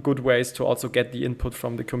some good ways to also get the input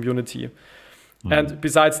from the community. And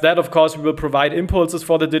besides that, of course, we will provide impulses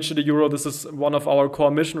for the digital euro. This is one of our core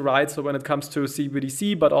mission, right? So when it comes to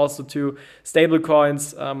CBDC, but also to stable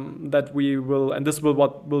coins, that we will, and this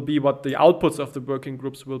will be what the outputs of the working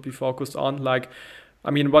groups will be focused on.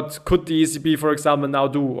 What could the ECB, for example, now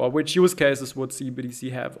do? Or which use cases would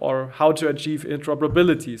CBDC have? Or how to achieve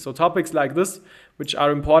interoperability? So topics like this, which are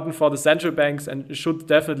important for the central banks and should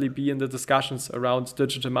definitely be in the discussions around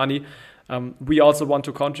digital money. We also want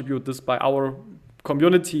to contribute this by our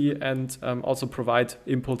community and also provide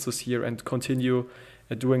impulses here and continue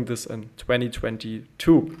doing this in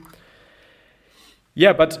 2022.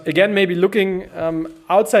 Yeah, but again, maybe looking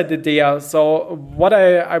outside the DEA. So what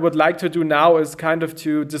I would like to do now is kind of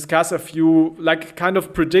to discuss a few like kind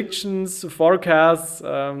of predictions, forecasts,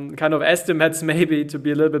 kind of estimates maybe to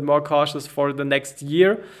be a little bit more cautious for the next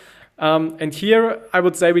year. And here I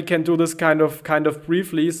would say we can do this kind of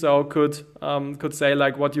briefly. So could say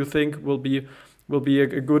like what you think will be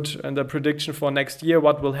a good and a prediction for next year,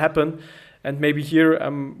 what will happen. And maybe here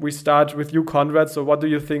we start with you, Conrad. So what do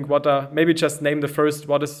you think? Maybe just name the first.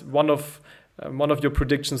 What is one of your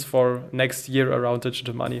predictions for next year around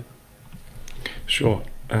digital money? Sure.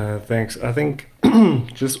 Thanks. I think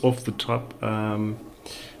just off the top,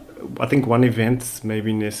 I think one event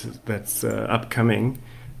maybe that's upcoming,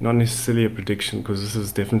 not necessarily a prediction because this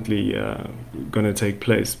is definitely going to take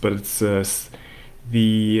place, but it's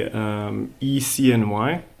the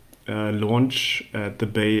ECNY. Launch at the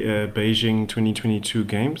Beijing 2022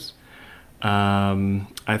 Games.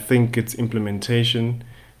 I think its implementation,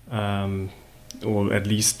 or at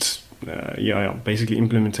least, basically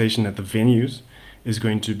implementation at the venues is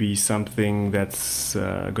going to be something that's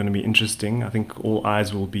going to be interesting. I think all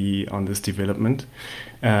eyes will be on this development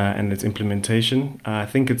and its implementation. I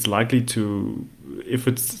think it's likely to, if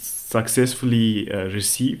it's successfully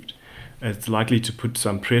received, it's likely to put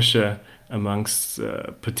some pressure amongst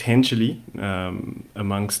potentially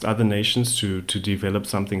amongst other nations to develop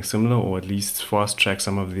something similar, or at least fast track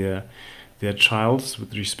some of their trials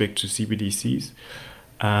with respect to CBDCs.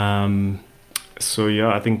 So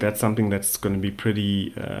yeah, I think that's something that's going to be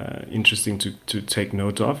pretty interesting to take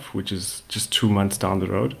note of, which is just 2 months down the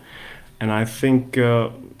road. And I think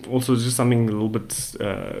also just something a little bit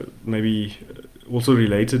maybe also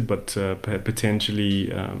related, but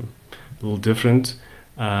potentially a little different.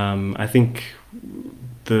 I think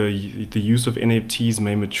the use of NFTs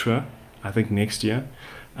may mature, I think, next year.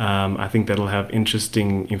 I think that'll have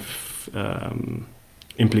interesting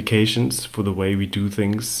implications for the way we do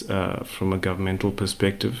things from a governmental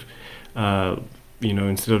perspective.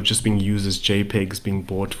 Instead of just being used as JPEGs being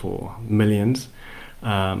bought for millions,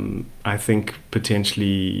 I think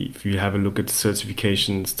potentially if you have a look at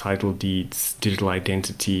certifications, title deeds, digital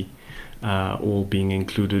identity, all being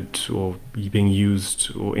included or being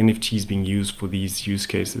used, or NFTs being used for these use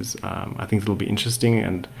cases. I think it'll be interesting,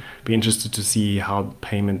 and be interested to see how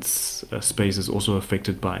payments space is also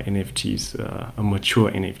affected by NFTs, a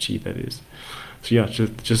mature NFT that is. So yeah,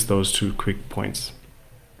 just those 2 quick points.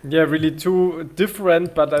 Yeah, really 2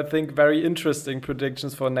 different, but I think very interesting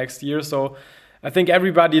predictions for next year. So I think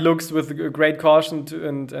everybody looks with great caution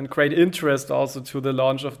and great interest also to the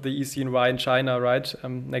launch of the ECNY in China, right,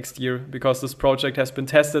 next year, because this project has been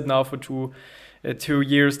tested now for 2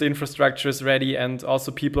 years. The infrastructure is ready, and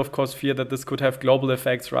also people, of course, fear that this could have global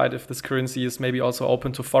effects, right, if this currency is maybe also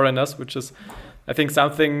open to foreigners, which is, I think,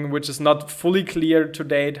 something which is not fully clear to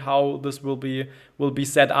date how this will be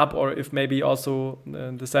set up, or if maybe also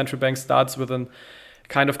the central bank starts with an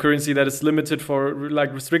kind of currency that is limited for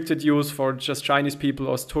like restricted use for just Chinese people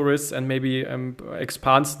or tourists, and maybe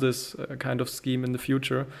expands this kind of scheme in the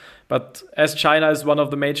future. But as China is one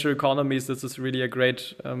of the major economies, this is really a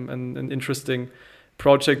great and interesting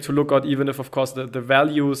project to look at, even if, of course, the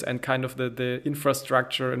values and kind of the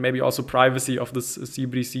infrastructure and maybe also privacy of this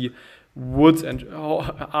CBDC would and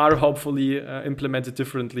are hopefully implemented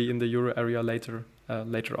differently in the euro area later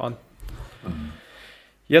on. Mm-hmm.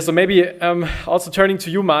 Yeah, so maybe also turning to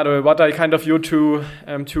you, Manuel, what are kind of your two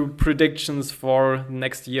predictions for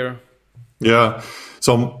next year? Yeah,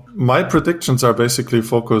 so my predictions are basically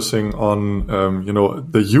focusing on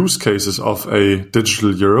the use cases of a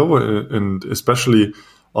digital euro, and especially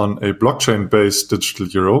on a blockchain-based digital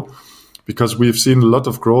euro, because we've seen a lot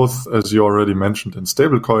of growth, as you already mentioned, in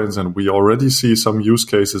stablecoins, and we already see some use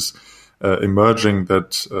cases emerging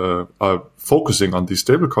that are focusing on these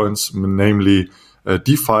stablecoins, namely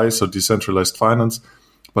DeFi, so decentralized finance,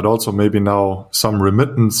 but also maybe now some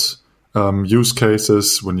remittance use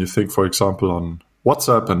cases. When you think, for example, on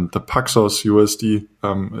WhatsApp and the Paxos USD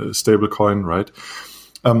stablecoin, right?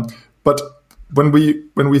 But when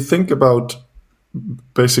we think about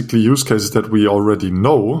basically use cases that we already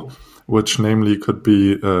know, which namely could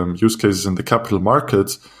be use cases in the capital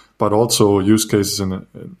markets, but also use cases in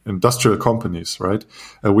industrial companies, right?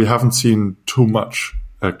 We haven't seen too much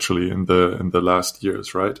actually in the last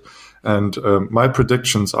years, right? And my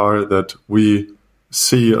predictions are that we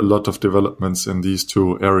see a lot of developments in these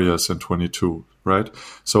 2 areas in 22, right?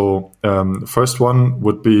 So first one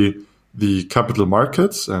would be the capital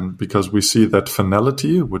markets, and because we see that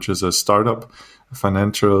Finality, which is a startup, a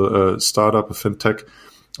financial startup, a fintech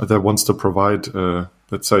that wants to provide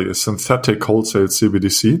let's say, a synthetic wholesale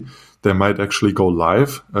CBDC, they might actually go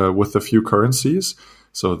live with a few currencies.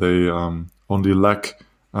 So they only lack,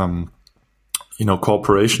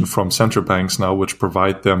 cooperation from central banks now, which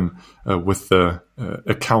provide them with the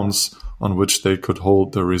accounts on which they could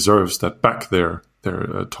hold the reserves that back their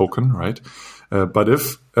token, right? But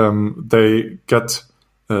if they get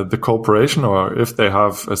the cooperation, or if they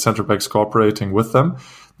have central banks cooperating with them,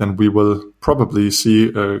 then we will probably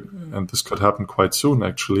see, and this could happen quite soon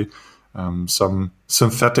actually, some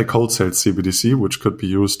synthetic wholesale CBDC, which could be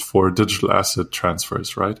used for digital asset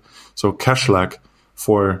transfers, right? So cash lag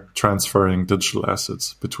for transferring digital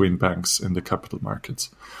assets between banks in the capital markets.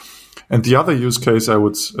 And the other use case I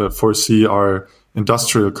would foresee are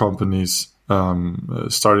industrial companies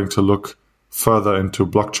starting to look further into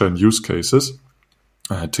blockchain use cases,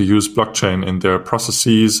 to use blockchain in their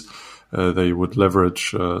processes. They would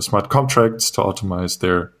leverage smart contracts to automate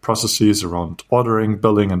their processes around ordering,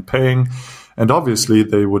 billing, and paying. And obviously,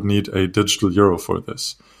 they would need a digital euro for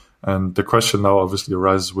this. And the question now obviously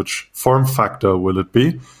arises, which form factor will it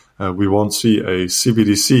be? We won't see a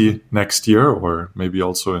CBDC next year, or maybe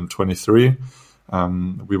also in 23.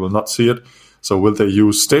 We will not see it. So will they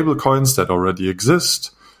use stable coins that already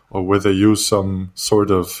exist? Or will they use some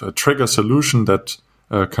sort of a trigger solution that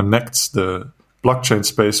connects the blockchain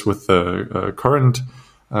space with the current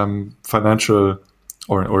financial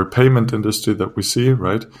or payment industry that we see,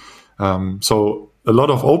 right? So a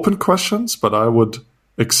lot of open questions, but I would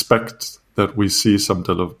expect that we see some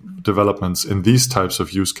developments in these types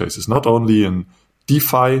of use cases, not only in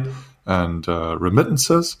DeFi and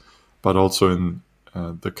remittances, but also in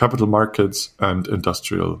the capital markets and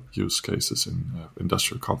industrial use cases in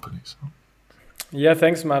industrial companies. Yeah,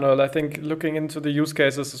 thanks, Manuel. I think looking into the use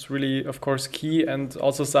cases is really, of course, key, and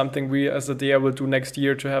also something we as a DEA will do next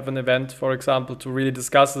year, to have an event, for example, to really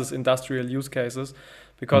discuss this industrial use cases.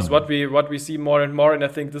 Because what we see more and more, and I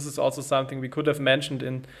think this is also something we could have mentioned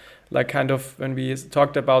in, like, kind of when we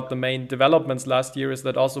talked about the main developments last year, is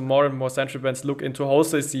that also more and more central banks look into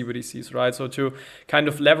wholesale CBDCs, right? So to kind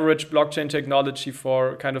of leverage blockchain technology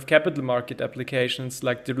for kind of capital market applications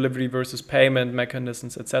like delivery versus payment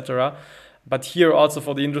mechanisms, etc. But here also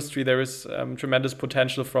for the industry, there is tremendous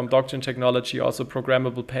potential from blockchain technology, also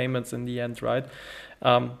programmable payments in the end, right?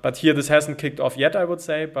 But here this hasn't kicked off yet, I would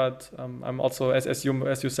say. But I'm also, as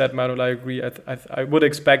you said, Manuel, I agree. I would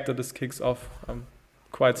expect that this kicks off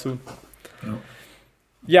quite soon. Yeah.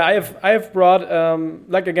 Yeah, I have brought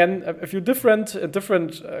again a few different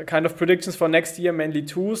kind of predictions for next year, mainly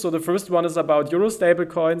two. So the first one is about Euro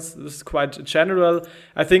stablecoins. This is quite general.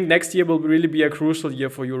 I think next year will really be a crucial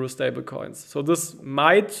year for Euro stablecoins. So this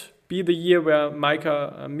might be the year where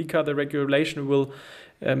MiCA, the regulation, will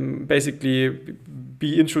basically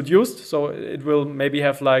be introduced. So it will maybe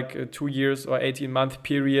have like a 2 years or 18-month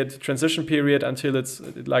transition period until it's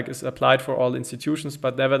is applied for all institutions.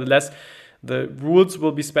 But nevertheless, the rules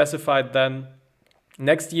will be specified then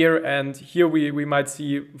next year, and here we might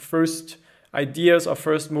see first ideas or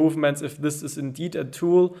first movements if this is indeed a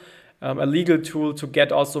tool, a legal tool to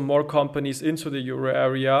get also more companies into the euro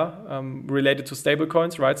area related to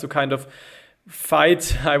stablecoins, right? So kind of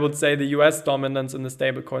fight, I would say, the US dominance in the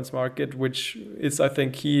stablecoins market, which is, I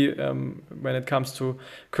think, key when it comes to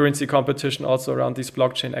currency competition also around these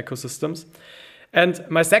blockchain ecosystems. And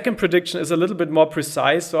my second prediction is a little bit more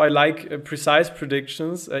precise. So I like precise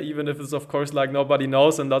predictions, even if it's, of course, like nobody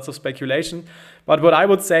knows and lots of speculation. But what I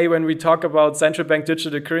would say when we talk about central bank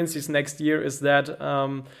digital currencies next year is that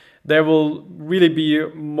there will really be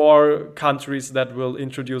more countries that will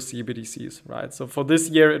introduce CBDCs, right? So for this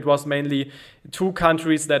year, it was mainly 2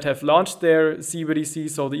 countries that have launched their CBDC,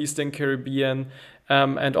 so the Eastern Caribbean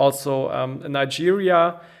and also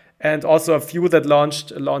Nigeria. And also a few that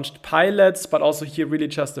launched pilots, but also here really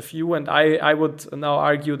just a few. And I would now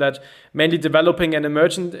argue that mainly developing and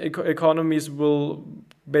emerging economies will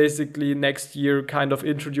basically next year kind of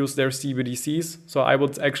introduce their CBDCs. So I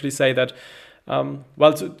would actually say that,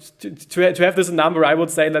 to have this number, I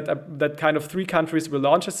would say that kind of 3 countries will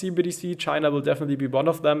launch a CBDC. China will definitely be one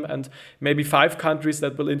of them, and maybe 5 countries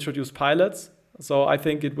that will introduce pilots. So I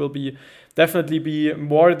think it will definitely be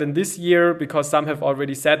more than this year, because some have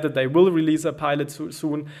already said that they will release a pilot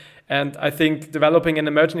soon. And I think developing and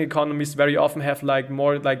emerging economies very often have like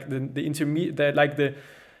more like the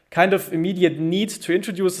kind of immediate need to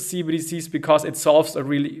introduce the CBDCs because it solves a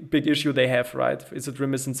really big issue they have, right? Is it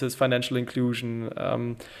remittances, financial inclusion,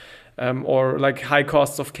 or like high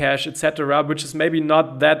costs of cash, etc., which is maybe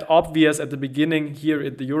not that obvious at the beginning here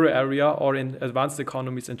in the euro area or in advanced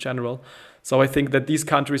economies in general. So I think that these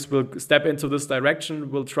countries will step into this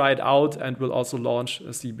direction, will try it out, and will also launch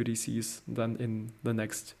CBDCs then in the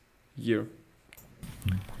next year.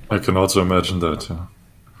 I can also imagine that. Yeah.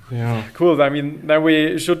 Yeah, cool. I mean, then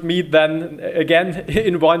we should meet then again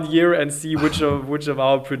in 1 year and see which of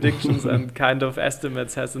our predictions and kind of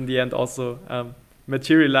estimates has in the end also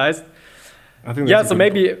materialized. I think so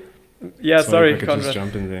maybe, sorry, if I could Conrad. just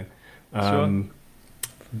jump in there. Sure.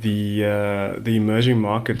 The emerging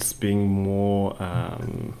markets being more,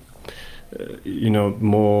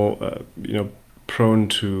 prone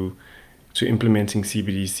to implementing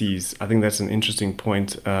CBDCs. I think that's an interesting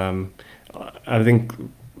point. I think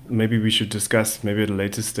maybe we should discuss maybe at a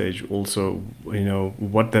later stage also,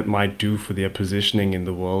 what that might do for their positioning in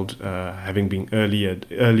the world, having been earlier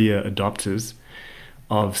adopters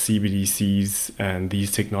of CBDCs and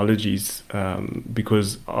these technologies,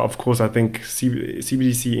 because of course I think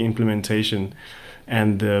CBDC implementation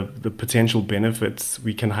and the potential benefits,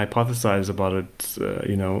 we can hypothesize about it,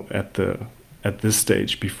 at this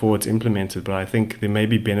stage before it's implemented. But I think there may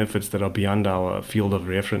be benefits that are beyond our field of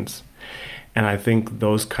reference, and I think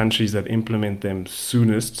those countries that implement them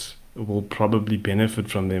soonest will probably benefit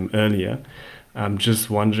from them earlier. I'm just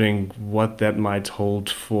wondering what that might hold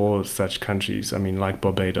for such countries. I mean, like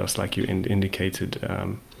Barbados, like you indicated.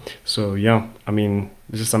 So yeah, I mean,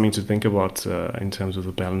 it's just something to think about in terms of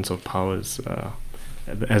the balance of powers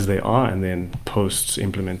as they are, and then post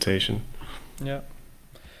implementation.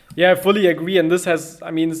 Yeah, I fully agree. And this has,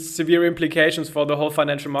 severe implications for the whole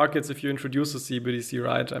financial markets if you introduce a CBDC,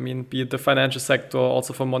 right? I mean, be it the financial sector,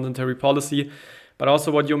 also for monetary policy, but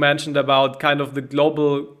also what you mentioned about kind of the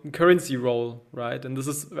global currency role, right? And this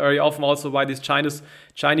is very often also why this Chinese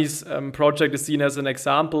project is seen as an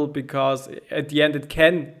example, because at the end it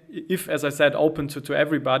can, if, as I said, open to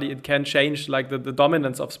everybody, it can change like the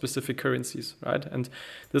dominance of specific currencies, right? And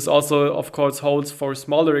this also, of course, holds for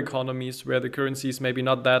smaller economies where the currency is maybe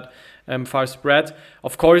not that far spread.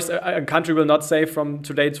 Of course, a country will not say from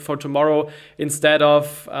today for tomorrow, instead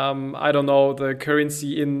of, the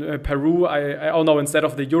currency in Peru, instead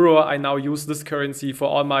of the euro, I now use this currency for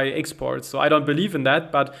all my exports. So I don't believe in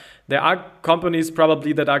that, but there are companies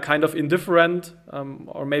probably that are kind of indifferent,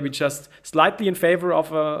 or maybe just slightly in favor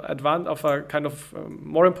of a kind of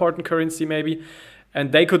more important currency maybe.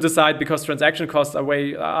 And they could decide, because transaction costs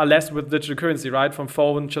are less with digital currency, right? From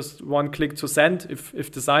phone, just one click to send,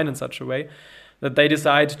 if designed in such a way, that they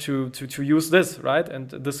decide to use this, right? And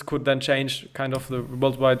this could then change kind of the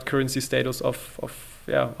worldwide currency status of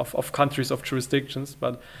countries, of jurisdictions.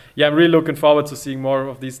 But yeah, I'm really looking forward to seeing more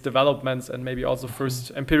of these developments and maybe also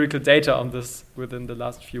first empirical data on this within the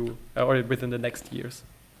within the next years.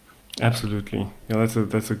 Absolutely. Yeah,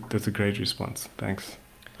 that's a great response. Thanks.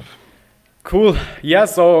 Cool. Yeah,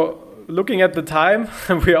 so looking at the time,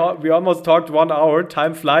 we almost talked 1 hour.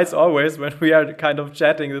 Time flies always when we are kind of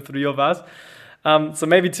chatting, the three of us. So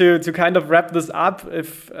maybe to kind of wrap this up,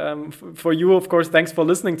 if for you, of course, thanks for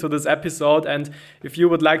listening to this episode. And if you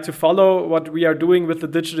would like to follow what we are doing with the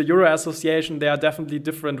Digital Euro Association, there are definitely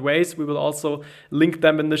different ways. We will also link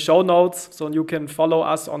them in the show notes. So you can follow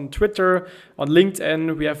us on Twitter, on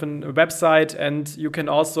LinkedIn. We have a website, and you can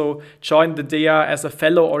also join the DEA as a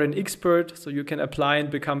fellow or an expert. So you can apply and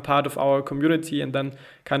become part of our community and then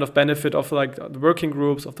kind of benefit of like the working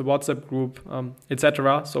groups, of the WhatsApp group,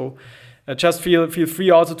 etc. So just feel free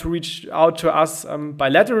also to reach out to us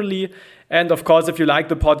bilaterally. And of course, if you like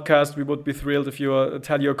the podcast, we would be thrilled if you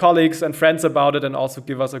tell your colleagues and friends about it, and also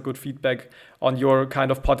give us a good feedback on your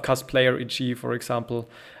kind of podcast player, e.g., for example,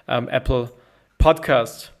 Apple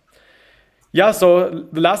Podcast. Yeah, so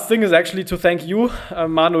the last thing is actually to thank you,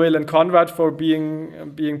 Manuel and Conrad, for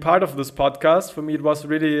being part of this podcast. For me, it was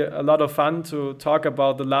really a lot of fun to talk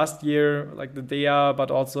about the last year, like the DEA,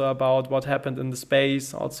 but also about what happened in the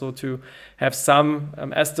space, also to have some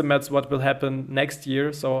estimates what will happen next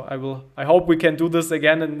year. So I hope we can do this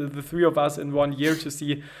again, and the three of us in 1 year, to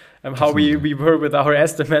see how we were with our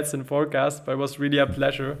estimates and forecasts. But it was really a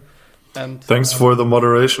pleasure. And thanks for the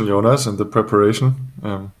moderation, Jonas, and the preparation.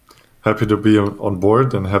 Happy to be on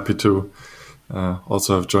board, and happy to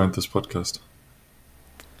also have joined this podcast.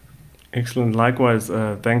 Excellent. Likewise,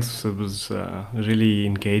 thanks. It was really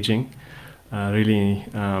engaging, really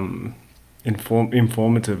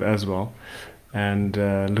informative as well. And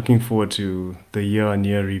looking forward to the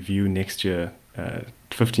year-on-year review next year,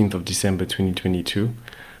 15th of December 2022.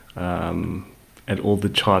 at all the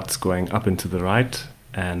charts going up and to the right.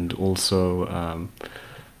 And also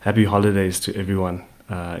happy holidays to everyone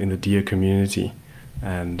in the DEA community.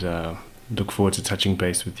 And look forward to touching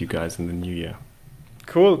base with you guys in the new year.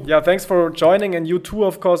 Cool. Yeah, thanks for joining. And you too,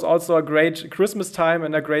 of course, also a great Christmas time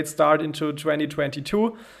and a great start into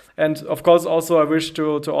 2022. And of course, also I wish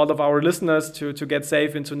to all of our listeners to get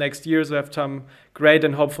safe into next year, so have some great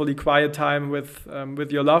and hopefully quiet time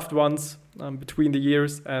with your loved ones between the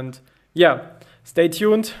years. And yeah, stay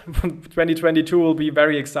tuned. 2022 will be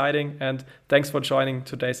very exciting. And thanks for joining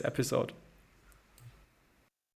today's episode.